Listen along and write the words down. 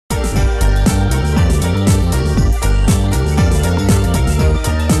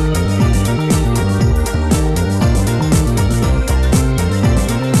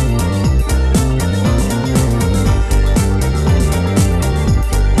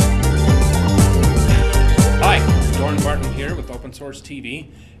Open Source TV,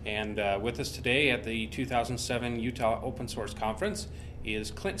 and with us today at the 2007 Utah Open Source Conference is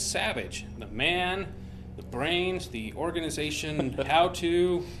Clint Savage, the man, the brains, the organization,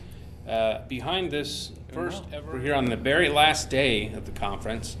 how-to behind this first ever. We're here on the very last day of the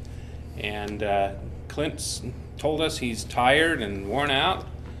conference, and Clint's told us he's tired and worn out,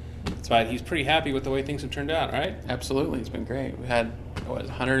 but he's pretty happy with the way things have turned out, right? Absolutely, it's been great. We had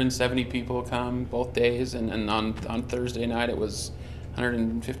 170 people come both days, and on Thursday night it was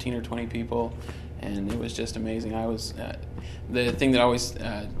 115 or 20 people, and it was just amazing. I was the thing that always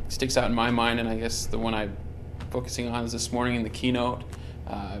sticks out in my mind, and I guess the one I'm focusing on is this morning in the keynote.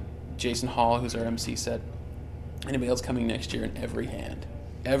 Jason Hall, who's our MC, said, "Anybody else coming next year?" And every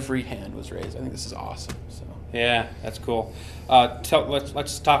hand was raised. I think this is awesome. So yeah, that's cool.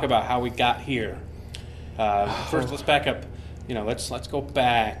 Let's talk about how we got here. First, let's back up. Let's go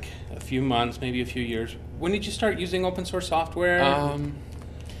back a few months, maybe a few years. When did you start using open source software?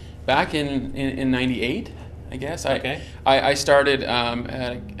 Back in '98, I guess. Okay. I started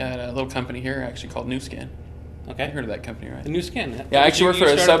at a little company here, actually called NewScan. Okay. You heard of that company, right? The NewScan. Yeah, I actually worked for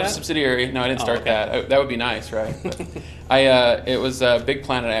a subsidiary. No, I didn't start that. That would be nice, right? But it was Big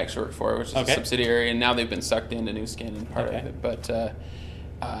Planet I actually worked for, which is a subsidiary, and now they've been sucked into NewScan and part of it. But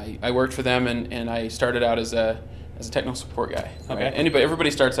I worked for them, and I started out as a technical support guy. Okay. Right?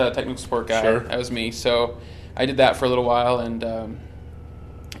 Everybody starts out a technical support guy. Sure. That was me. So I did that for a little while, and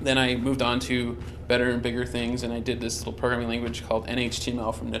then I moved on to better and bigger things, and I did this little programming language called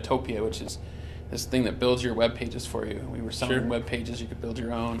NHTML from Netopia, which is this thing that builds your web pages for you. We were selling web pages. You could build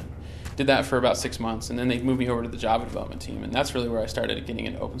your own. Did that for about 6 months, and then they moved me over to the Java development team, and that's really where I started getting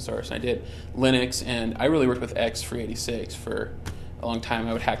into open source. And I did Linux, and I really worked with x386 for a long time.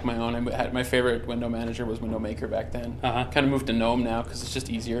 I would hack my own. My favorite window manager was Window Maker back then. Kind of moved to GNOME now because it's just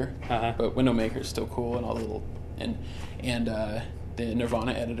easier. But Window Maker is still cool, and all the little and the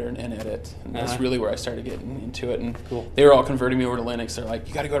Nirvana editor and NEdit. And that's really where I started getting into it. And they were all converting me over to Linux. They're like,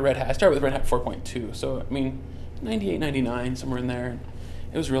 you got to go to Red Hat. I started with Red Hat 4.2. So, 98, 99, somewhere in there. And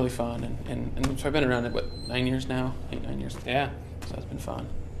it was really fun. And so I've been around it, 9 years now? 8-9 years. Yeah. So it's been fun.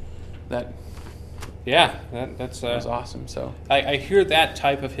 That was awesome. So I hear that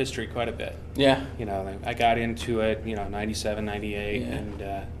type of history quite a bit. Yeah. I got into it, 97, 98, and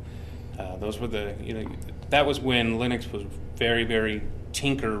those were that was when Linux was very, very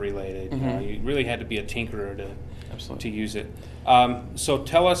tinker related. You really had to be a tinkerer to use it. So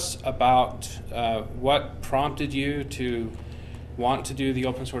tell us about what prompted you to want to do the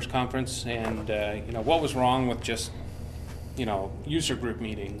open source conference, and what was wrong with just user group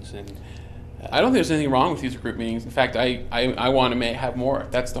meetings. And I don't think there's anything wrong with user group meetings. In fact, I want to have more.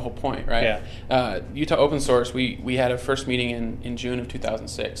 That's the whole point, right? Yeah. Utah Open Source, we had a first meeting in June of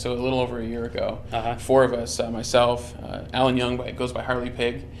 2006, so a little over a year ago. 4 of us, myself, Alan Young goes by Harley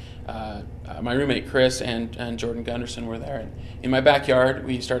Pig, my roommate Chris, and Jordan Gunderson were there. And in my backyard,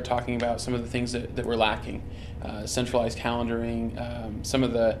 we started talking about some of the things that were lacking. Centralized calendaring, some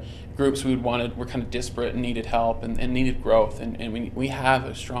of the groups we wanted were kind of disparate and needed help and needed growth, and we have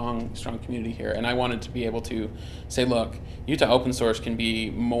a strong community here, and I wanted to be able to say, look, Utah Open Source can be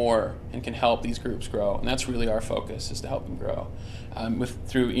more and can help these groups grow, and that's really our focus, is to help them grow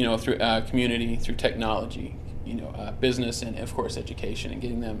through community, through technology, business, and of course education, and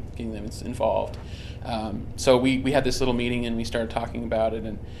getting them involved. So we had this little meeting, and we started talking about it,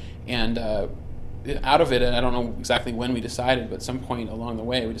 and out of it, and I don't know exactly when we decided, but at some point along the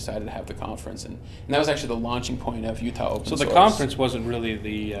way we decided to have the conference, and that was actually the launching point of Utah Open Source. So the conference wasn't really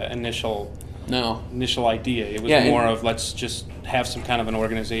the initial idea. It was more of, let's just have some kind of an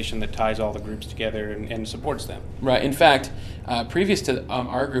organization that ties all the groups together and supports them. Right. In fact, previous to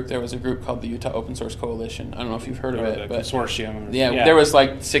our group, there was a group called the Utah Open Source Coalition. I don't know if you've heard of it. The consortium. Yeah, there was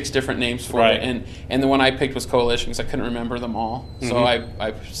like 6 different names for it, and the one I picked was Coalition because I couldn't remember them all. So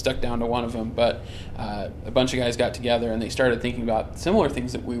I stuck down to one of them. But a bunch of guys got together, and they started thinking about similar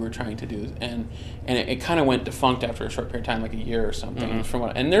things that we were trying to do, and it kind of went defunct after a short period of time, like a year or something.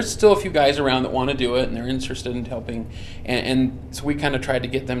 And there's still a few guys around that want to do it, and they're interested in helping, and so we kind of tried to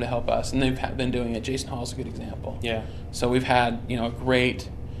get them to help us, and they've been doing it. Jason Hall's a good example. Yeah. So we've had a great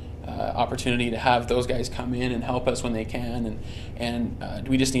opportunity to have those guys come in and help us when they can, and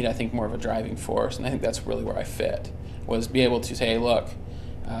we just need, I think, more of a driving force, and I think that's really where I fit, was be able to say, look,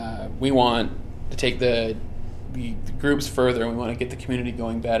 we want to take the groups further, and we want to get the community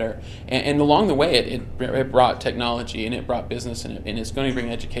going better. And along the way, it brought technology, and it brought business, and it's going to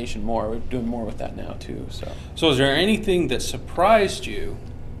bring education more. We're doing more with that now too. So is there anything that surprised you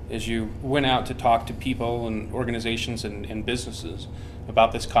as you went out to talk to people and organizations and businesses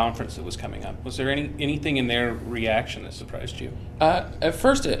about this conference that was coming up? Was there anything in their reaction that surprised you? At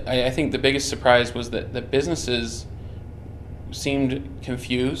first, I think the biggest surprise was that the businesses seemed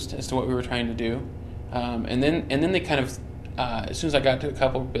confused as to what we were trying to do, and then they kind of, as soon as I got to a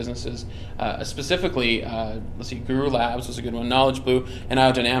couple of businesses, specifically, Guru Labs was a good one, Knowledge Blue, and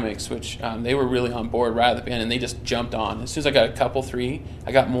Iodynamics, which they were really on board right at the beginning, and they just jumped on. As soon as I got a couple, three,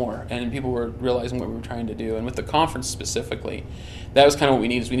 I got more, and people were realizing what we were trying to do. And with the conference specifically, that was kind of what we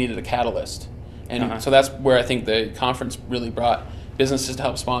needed. We needed a catalyst, and so that's where I think the conference really brought businesses to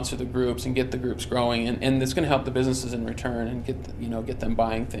help sponsor the groups and get the groups growing, and it's going to help the businesses in return and get them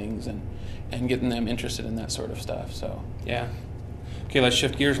buying things and getting them interested in that sort of stuff. So yeah. Okay, let's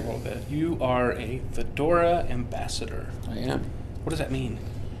shift gears a little bit. You are a Fedora ambassador. I am. What does that mean?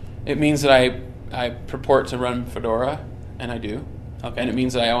 It means that I purport to run Fedora, and I do. Okay. And it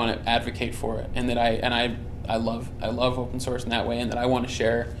means that I want to advocate for it, and that I love open source in that way, and that I want to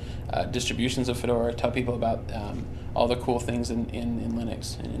share distributions of Fedora, tell people about all the cool things in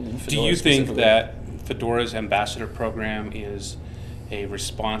Linux and in Fedora. Do you think that Fedora's ambassador program is a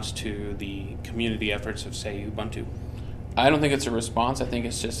response to the community efforts of, say, Ubuntu? I don't think it's a response. I think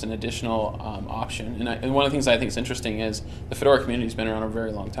it's just an additional option. And one of the things I think is interesting is the Fedora community has been around a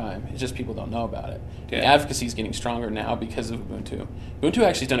very long time. It's just people don't know about it. Yeah. The advocacy is getting stronger now because of Ubuntu. Ubuntu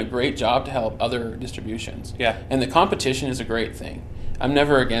actually has done a great job to help other distributions. Yeah. And the competition is a great thing. I'm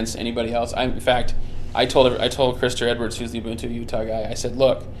never against anybody else. In fact, I told Krister Edwards, who's the Ubuntu Utah guy, I said,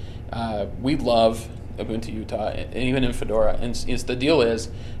 look, we love Ubuntu Utah, and even in Fedora. And the deal is,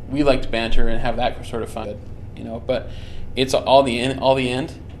 we like to banter and have that sort of fun, But it's all the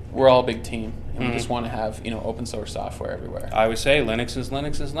end. We're all a big team, and we just want to have open source software everywhere. I would say Linux is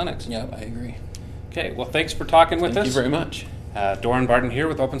Linux is Linux. Yeah, I agree. Okay, well, thanks for talking with us. Thank you very much. Doran Barton here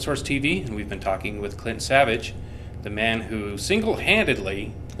with Open Source TV, and we've been talking with Clint Savage, the man who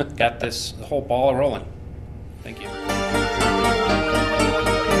single-handedly got this whole ball rolling. Thank you.